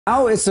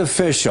Now it's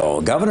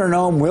official. Governor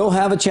Noem will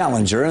have a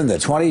challenger in the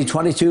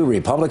 2022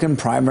 Republican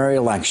primary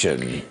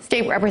election.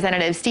 State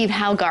Representative Steve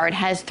Haugaard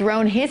has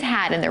thrown his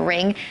hat in the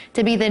ring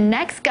to be the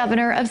next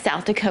governor of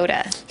South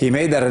Dakota. He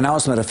made that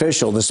announcement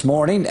official this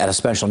morning at a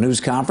special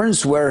news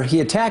conference where he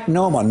attacked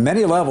Noem on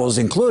many levels,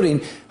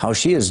 including how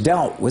she has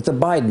dealt with the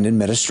Biden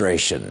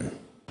administration.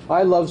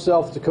 I love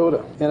South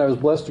Dakota, and I was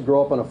blessed to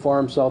grow up on a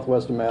farm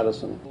southwest of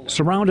Madison.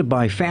 Surrounded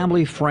by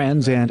family,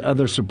 friends, and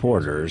other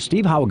supporters,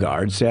 Steve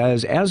Haugaard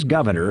says as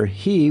governor,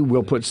 he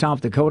will put South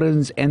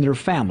Dakotans and their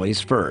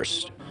families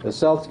first. As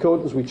South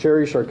Dakotans, we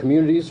cherish our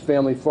communities,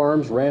 family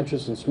farms,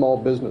 ranches, and small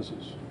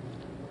businesses.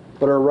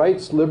 But our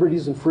rights,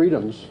 liberties, and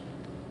freedoms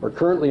are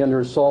currently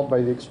under assault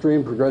by the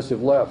extreme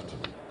progressive left.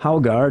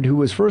 Haugaard, who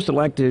was first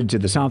elected to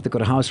the South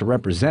Dakota House of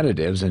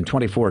Representatives in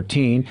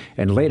 2014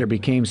 and later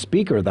became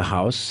Speaker of the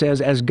House,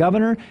 says as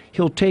governor,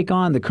 he'll take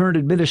on the current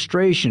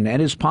administration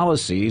and its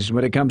policies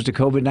when it comes to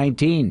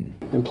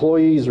COVID-19.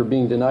 Employees are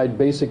being denied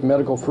basic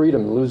medical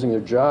freedom and losing their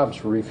jobs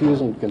for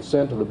refusing to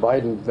consent to the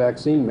Biden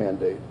vaccine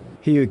mandate.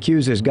 He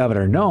accuses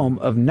Governor Noem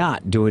of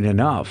not doing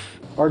enough.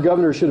 Our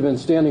governor should have been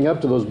standing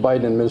up to those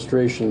Biden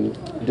administration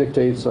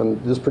dictates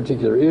on this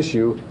particular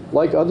issue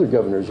like other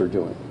governors are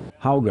doing.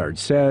 Haugaard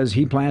says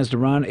he plans to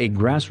run a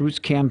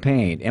grassroots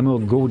campaign and will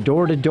go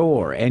door to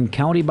door and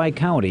county by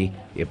county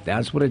if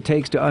that's what it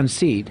takes to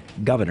unseat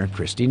Governor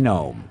Kristi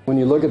Noem. When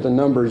you look at the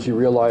numbers, you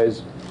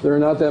realize there are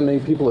not that many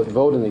people that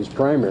vote in these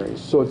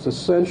primaries, so it's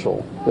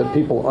essential that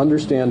people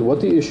understand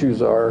what the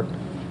issues are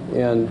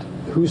and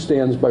who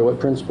stands by what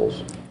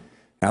principles.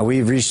 Now,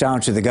 we've reached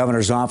out to the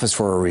governor's office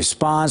for a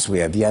response. We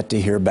have yet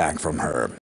to hear back from her.